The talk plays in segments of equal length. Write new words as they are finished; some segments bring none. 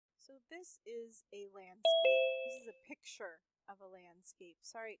So this is a landscape. This is a picture of a landscape.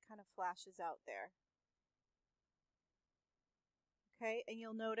 Sorry, it kind of flashes out there. Okay, and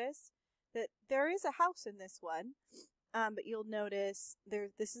you'll notice that there is a house in this one, but you'll notice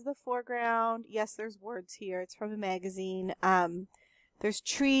this is the foreground. Yes, there's words here. It's from a magazine. There's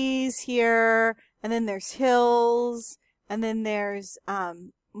trees here, and then there's hills, and then there's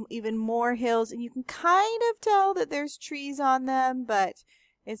even more hills, and you can kind of tell that there's trees on them, but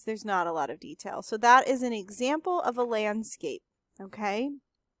there's not a lot of detail. So that is an example of a landscape, okay?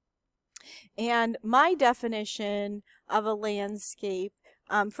 And my definition of a landscape,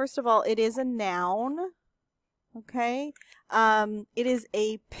 first of all, it is a noun, okay? It is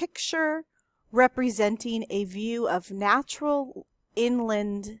a picture representing a view of natural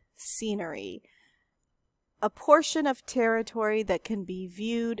inland scenery, a portion of territory that can be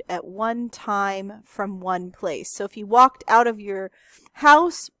viewed at one time from one place. So if you walked out of your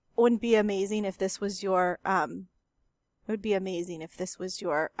house, wouldn't be amazing if this was your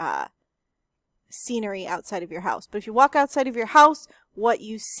scenery outside of your house. But if you walk outside of your house, what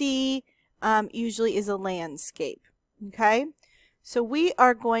you see usually is a landscape. Okay, so we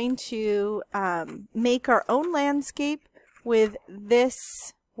are going to make our own landscape with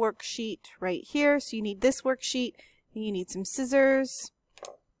this worksheet right here. So you need this worksheet, and you need some scissors.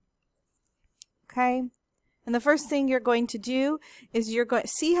 Okay, and the first thing you're going to do is you're going to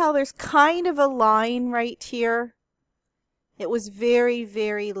see how there's kind of a line right here. It was very,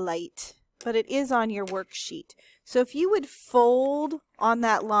 very light, but it is on your worksheet. So if you would fold on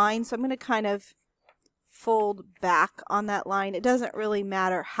that line, so I'm going to kind of fold back on that line. It doesn't really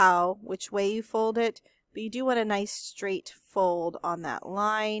matter which way you fold it, but you do want a nice straight fold on that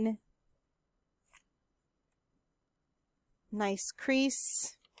line. Nice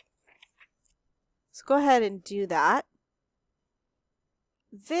crease. So go ahead and do that.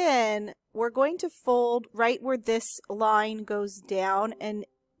 Then we're going to fold right where this line goes down, and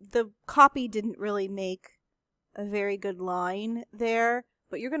the copy didn't really make a very good line there,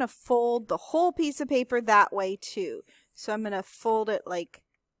 but you're going to fold the whole piece of paper that way too. So I'm going to fold it like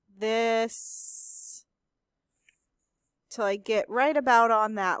this till I get right about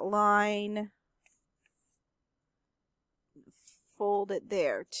on that line. Fold it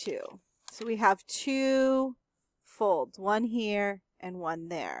there too. So we have two folds, one here and one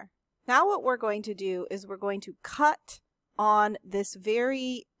there. Now what we're going to do is we're going to cut on this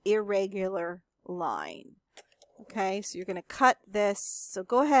very irregular line. Okay, so you're going to cut this. So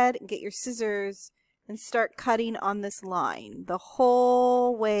go ahead and get your scissors and start cutting on this line the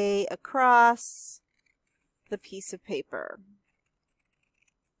whole way across the piece of paper.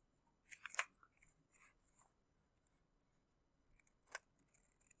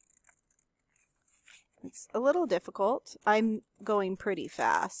 It's a little difficult. I'm going pretty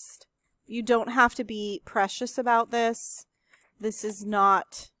fast. You don't have to be precious about this. This is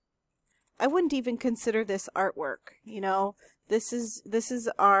not, I wouldn't even consider this artwork, you know. This is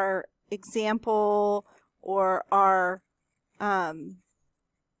our example or our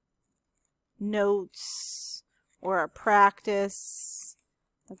notes or our practice.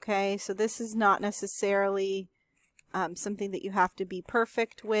 Okay, so this is not necessarily something that you have to be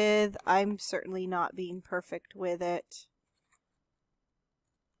perfect with. I'm certainly not being perfect with it.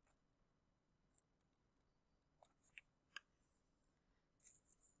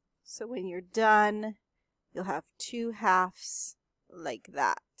 So when you're done, you'll have two halves like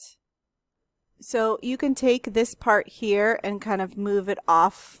that. So you can take this part here and kind of move it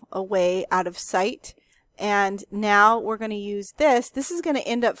off away out of sight. And now we're going to use this. This is going to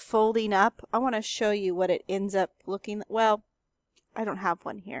end up folding up. I want to show you what it ends up looking. Well, I don't have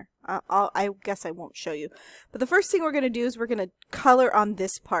one here. I guess I won't show you. But the first thing we're going to do is we're going to color on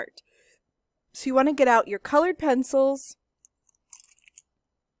this part. So you want to get out your colored pencils.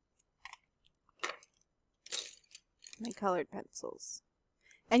 My colored pencils.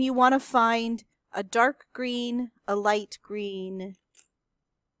 And you want to find a dark green, a light green,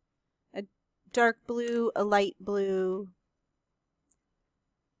 a dark blue, a light blue,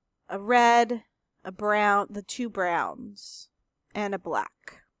 a red, a brown, the two browns, and a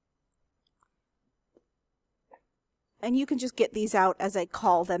black. And you can just get these out as I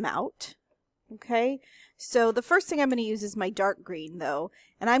call them out. Okay, so the first thing I'm going to use is my dark green though,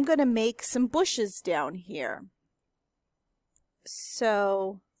 and I'm going to make some bushes down here.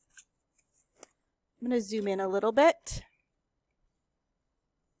 So I'm going to zoom in a little bit.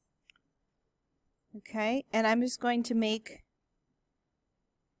 Okay, and I'm just going to make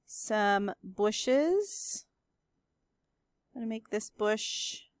some bushes. I'm going to make this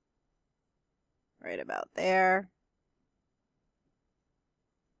bush right about there.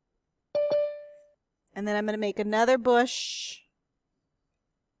 And then I'm going to make another bush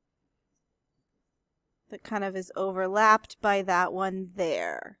that kind of is overlapped by that one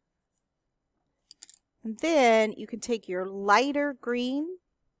there. And then you can take your lighter green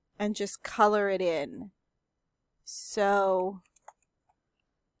and just color it in. So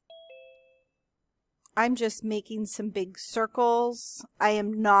I'm just making some big circles.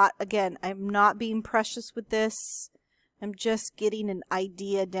 I'm not being precious with this. I'm just getting an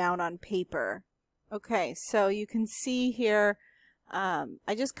idea down on paper. Okay, so you can see here,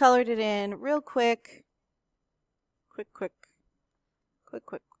 I just colored it in real quick. Quick.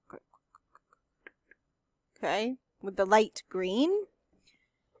 Okay, with the light green.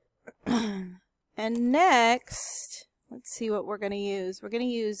 And next, let's see what we're going to use. We're going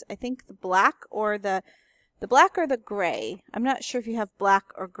to use, I think, the black or the black or the gray. I'm not sure if you have black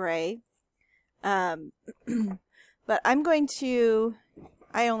or gray. But I'm going to,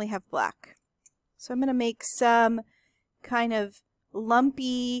 I only have black. So I'm going to make some kind of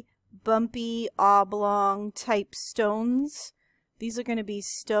lumpy, bumpy, oblong type stones. These are going to be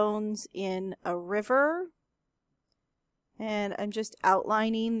stones in a river. And I'm just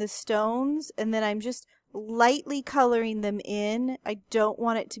outlining the stones, and then I'm just lightly coloring them in. I don't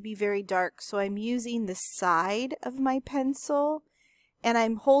want it to be very dark, so I'm using the side of my pencil, and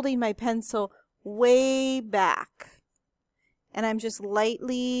I'm holding my pencil way back. And I'm just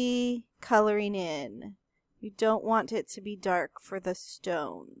lightly coloring in. You don't want it to be dark for the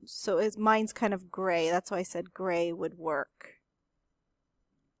stones. So mine's kind of gray. That's why I said gray would work.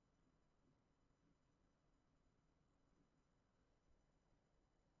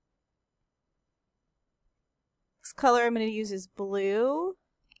 Next color I'm going to use is blue.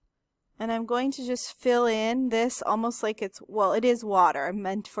 And I'm going to just fill in this almost like it's, well, it is water. I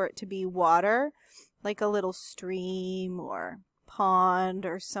meant for it to be water, like a little stream or pond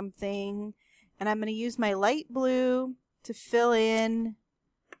or something. And I'm going to use my light blue to fill in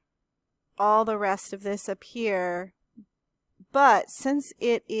all the rest of this up here. But since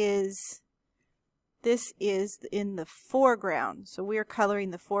it is, this is in the foreground, so we're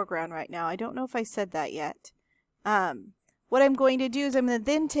coloring the foreground right now. I don't know if I said that yet. What I'm going to do is I'm going to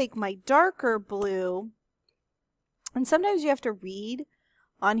then take my darker blue, and sometimes you have to read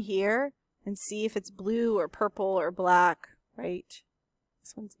on here and see if it's blue or purple or black, right?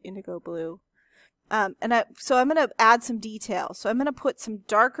 This one's indigo blue. So I'm going to add some detail. So I'm going to put some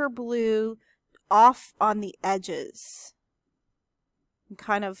darker blue off on the edges and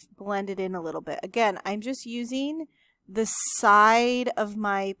kind of blend it in a little bit. Again, I'm just using the side of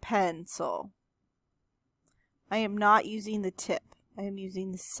my pencil. I am not using the tip. I am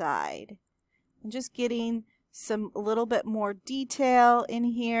using the side. I'm just getting a little bit more detail in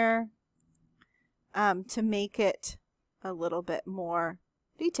here to make it a little bit more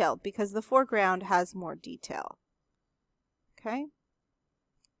detailed, because the foreground has more detail. Okay?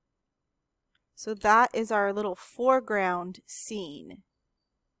 So that is our little foreground scene.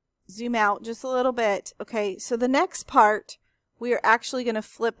 Zoom out just a little bit. Okay, so the next part, we are actually going to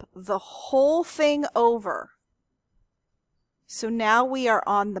flip the whole thing over. So now we are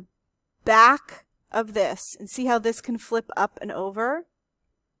on the back of this, and see how this can flip up and over?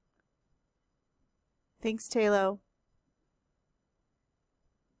 Thanks, Taylo.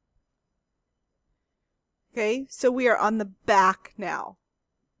 Okay, so we are on the back now.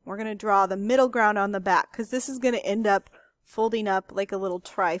 We're going to draw the middle ground on the back, because this is going to end up folding up like a little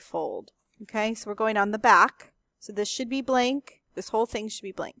trifold. Okay, so we're going on the back. So this should be blank. This whole thing should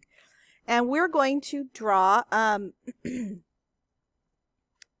be blank. And we're going to draw, I'm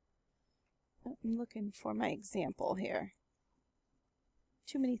looking for my example here.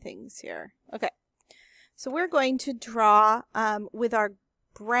 Too many things here. Okay, so we're going to draw with our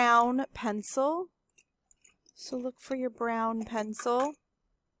brown pencil. So look for your brown pencil.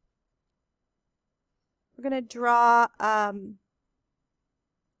 We're going to draw a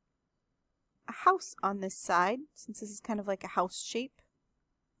house on this side, since this is kind of like a house shape.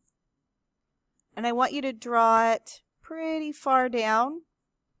 And I want you to draw it pretty far down.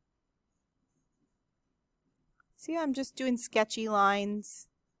 See, I'm just doing sketchy lines.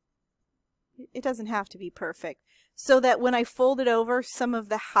 It doesn't have to be perfect. So that when I fold it over, some of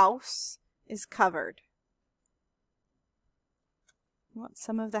the house is covered. I want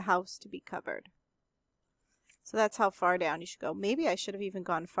some of the house to be covered. So that's how far down you should go. Maybe I should have even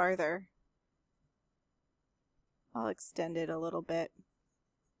gone farther. I'll extend it a little bit.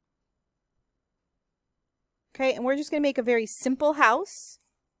 Okay, and we're just going to make a very simple house.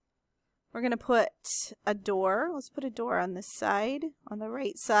 We're going to put a door. Let's put a door on this side, on the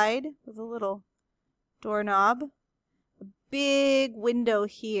right side, with a little doorknob. A big window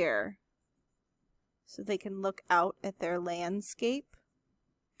here. so they can look out at their landscape.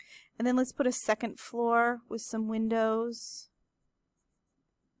 And then let's put a second floor with some windows.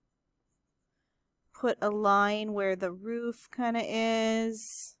 Put a line where the roof kind of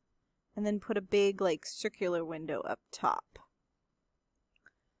is, and then put a big like circular window up top.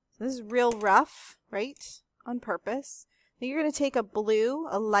 So this is real rough, right? On purpose. Now you're going to take a blue,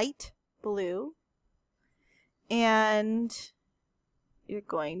 a light blue, and you're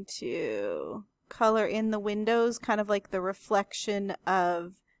going to color in the windows, kind of like the reflection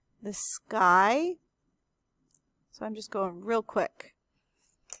of the sky. So I'm just going real quick.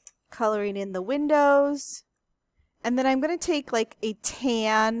 Coloring in the windows. And then I'm going to take like a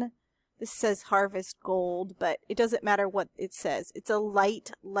tan. This says Harvest Gold, but it doesn't matter what it says. It's a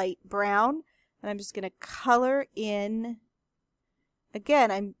light brown. And I'm just going to color in.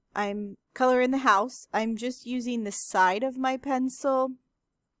 Again, I'm coloring the house. I'm just using the side of my pencil.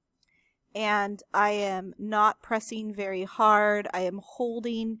 And I am not pressing very hard. I am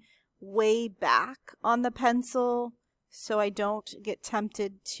holding way back on the pencil so I don't get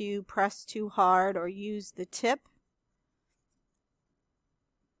tempted to press too hard or use the tip.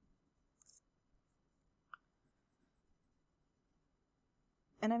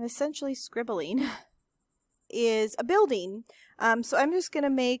 And I'm essentially scribbling is a building. So I'm just going to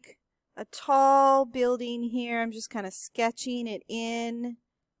make a tall building here. I'm just kind of sketching it in.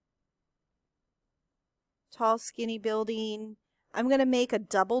 Tall, skinny building. I'm going to make a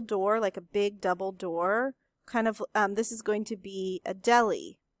double door, like a big double door. Kind of, this is going to be a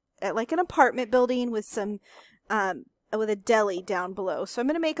deli, like an apartment building with some, with a deli down below. So I'm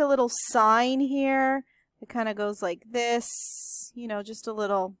going to make a little sign here. It kind of goes like this, you know, just a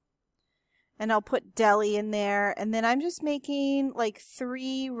little, and I'll put deli in there. And then I'm just making like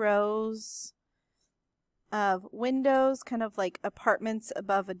 3 rows of windows, kind of like apartments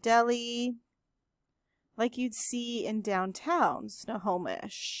above a deli, like you'd see in downtown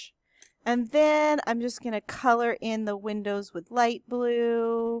Snohomish. And then I'm just going to color in the windows with light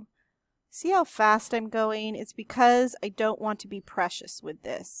blue. See how fast I'm going? It's because I don't want to be precious with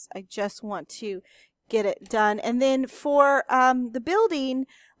this. I just want to get it done. And then for the building,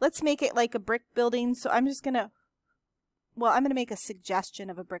 let's make it like a brick building. So I'm just going to, well, I'm going to make a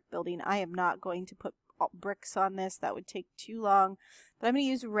suggestion of a brick building. I am not going to put bricks on this. That would take too long. But I'm going to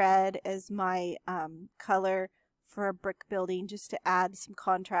use red as my color for a brick building just to add some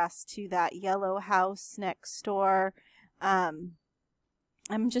contrast to that yellow house next door.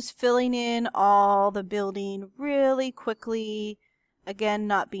 I'm just filling in all the building really quickly. Again,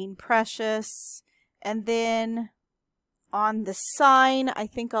 not being precious. And then on the sign, I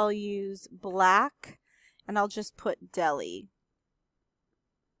think I'll use black and I'll just put deli.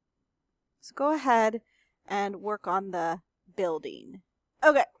 So go ahead and work on the building.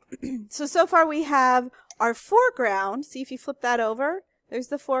 Okay, so far we have our foreground. See if you flip that over. There's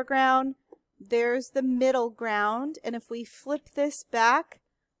the foreground. There's the middle ground. And if we flip this back,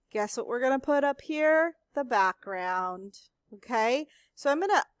 guess what we're going to put up here? The background. Okay, so I'm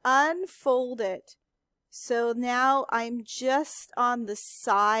going to unfold it. So now I'm just on the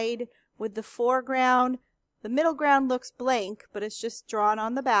side with the foreground. The middle ground looks blank, but it's just drawn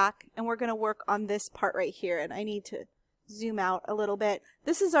on the back. And we're going to work on this part right here. And I need to zoom out a little bit.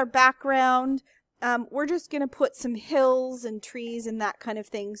 This is our background. We're just going to put some hills and trees and that kind of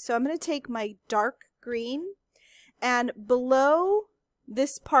thing. So I'm going to take my dark green and below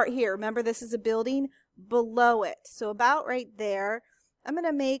this part here, remember this is a building, below it, so about right there, I'm going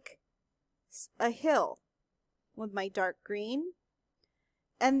to make a hill with my dark green.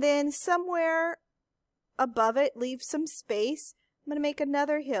 And then somewhere above it, leave some space. I'm going to make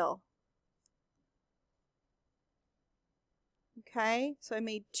another hill. Okay, so I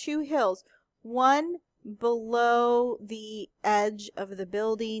made 2 hills. One below the edge of the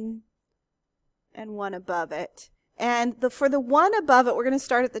building and one above it. And for the one above it, we're going to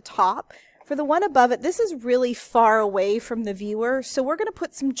start at the top. For the one above it, this is really far away from the viewer, so we're going to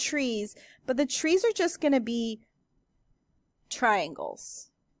put some trees, but the trees are just going to be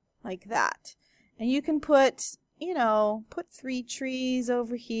triangles like that. And you can put, you know, put 3 trees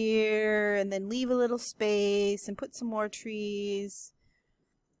over here and then leave a little space and put some more trees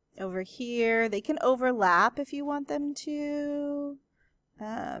over here. They can overlap if you want them to.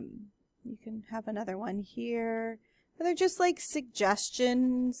 You can have another one here. They're just like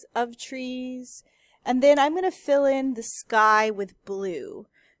suggestions of trees. And then I'm going to fill in the sky with blue.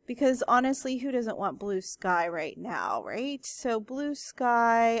 Because honestly, who doesn't want blue sky right now, right? So blue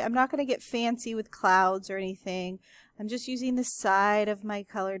sky, I'm not going to get fancy with clouds or anything. I'm just using the side of my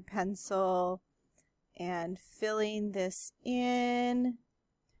colored pencil and filling this in.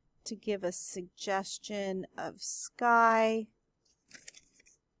 to give a suggestion of sky.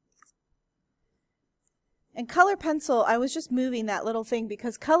 And color pencil, I was just moving that little thing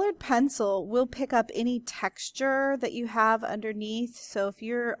because colored pencil will pick up any texture that you have underneath. So if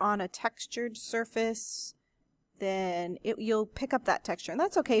you're on a textured surface, then you'll pick up that texture. And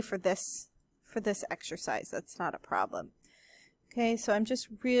that's okay for this exercise. That's not a problem. Okay, so I'm just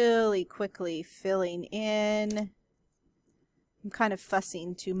really quickly filling in. I'm kind of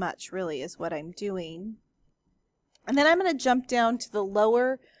fussing too much, really, is what I'm doing. And then I'm going to jump down to the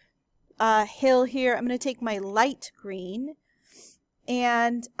lower hill here. I'm going to take my light green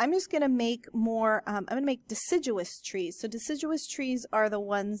and I'm just going to make more, I'm going to make deciduous trees. So deciduous trees are the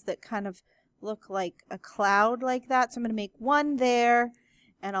ones that kind of look like a cloud like that. So I'm going to make one there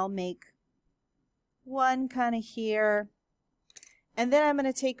and I'll make one kind of here. And then I'm going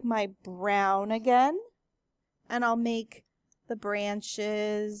to take my brown again and I'll make the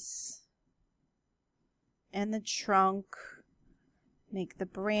branches and the trunk. Make the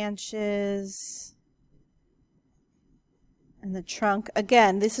branches and the trunk.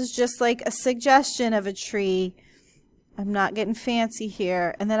 Again, this is just like a suggestion of a tree. I'm not getting fancy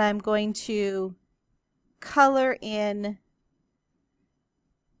here. And then I'm going to color in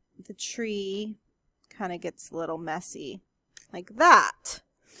the tree. Kind of gets a little messy like that.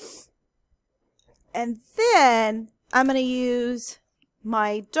 And then I'm going to use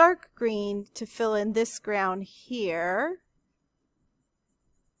my dark green to fill in this ground here.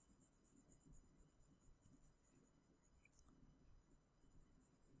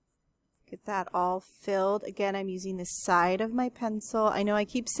 Get that all filled. Again, I'm using the side of my pencil. I know I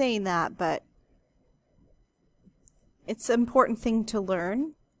keep saying that, but it's an important thing to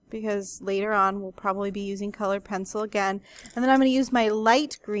learn because later on we'll probably be using colored pencil again. And then I'm going to use my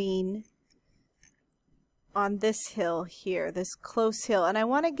light green on this hill here, this close hill. And I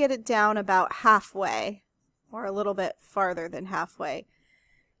want to get it down about halfway or a little bit farther than halfway.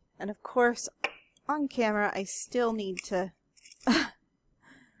 And of course, on camera, I still need to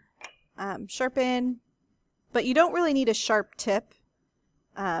sharpen, but you don't really need a sharp tip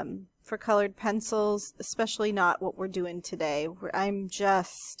for colored pencils, especially not what we're doing today. I'm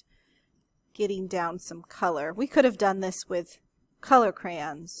just getting down some color. We could have done this with color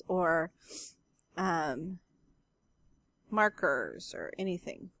crayons or markers or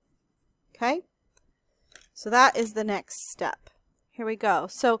anything. Okay, so that is the next step. Here we go.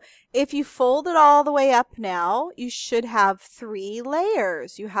 So if you fold it all the way up now, you should have 3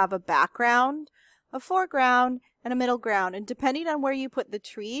 layers. You have a background, a foreground, and a middle ground. And depending on where you put the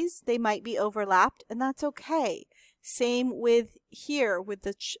trees, they might be overlapped, and that's okay. Same with here, with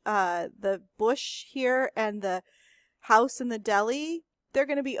the bush here and the house and the deli. They're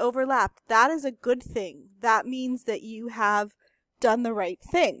going to be overlapped. That is a good thing. That means that you have done the right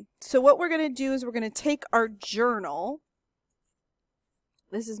thing. So what we're going to do is we're going to take our journal.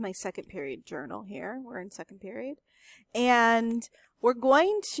 This is my second period journal here. We're in second period. And we're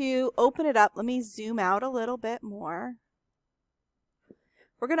going to open it up. Let me zoom out a little bit more.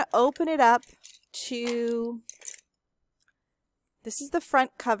 We're going to open it up to, this is the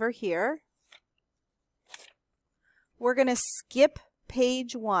front cover here. We're going to skip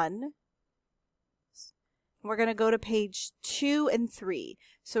page 1. We're going to go to page 2 and 3.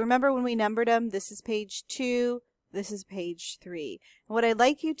 So remember when we numbered them, this is page 2. This is page 3. And what I'd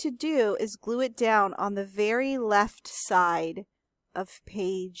like you to do is glue it down on the very left side of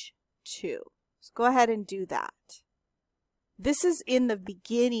page 2. So go ahead and do that. This is in the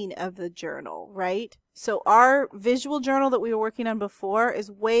beginning of the journal, right? So our visual journal that we were working on before is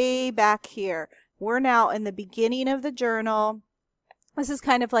way back here. We're now in the beginning of the journal. This is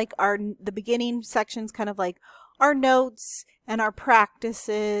kind of like the beginning section's kind of like our notes and our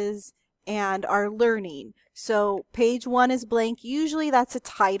practices and our learning. So page 1 is blank. Usually that's a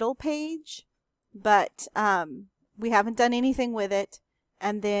title page, but we haven't done anything with it.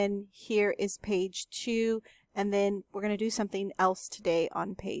 And then here is page 2, and then we're going to do something else today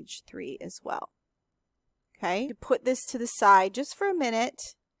on page 3 as well. Okay, to put this to the side just for a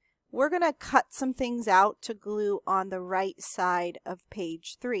minute, we're going to cut some things out to glue on the right side of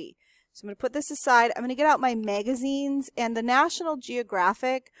page 3. So I'm going to put this aside. I'm going to get out my magazines, and the National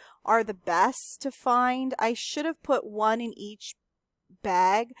Geographic are the best to find. I should have put one in each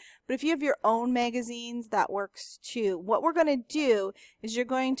bag, but if you have your own magazines, that works too. What we're going to do is you're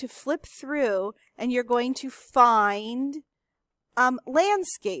going to flip through and you're going to find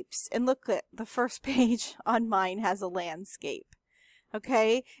landscapes. And look at the first page on mine has a landscape.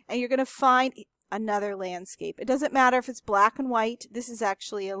 Okay, and you're going to find another landscape. It doesn't matter if it's black and white. This is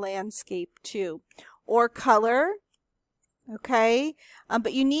actually a landscape too. Or color. Okay,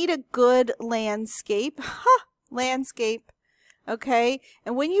 but you need a good landscape. Landscape. Okay,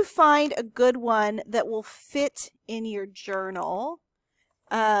 and when you find a good one that will fit in your journal,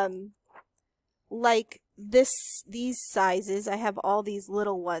 like these sizes, I have all these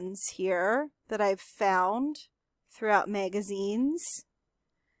little ones here that I've found throughout magazines.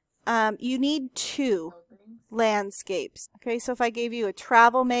 You need 2 landscapes. Okay, so if I gave you a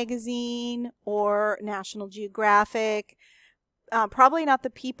travel magazine or National Geographic, probably not the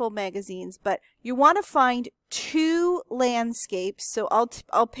People magazines, but you want to find 2 landscapes. So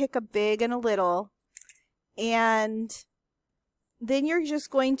I'll pick a big and a little, and then you're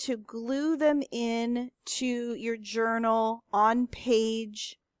just going to glue them in to your journal on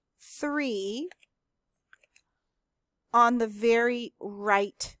page 3 on the very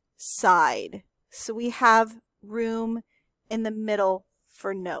right side. So we have room in the middle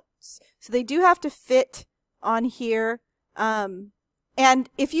for notes. So they do have to fit on here. And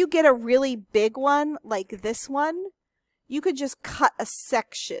if you get a really big one like this one, you could just cut a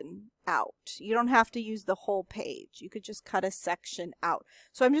section out. You don't have to use the whole page. You could just cut a section out.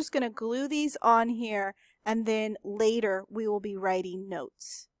 So I'm just going to glue these on here, and then later we will be writing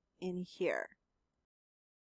notes in here.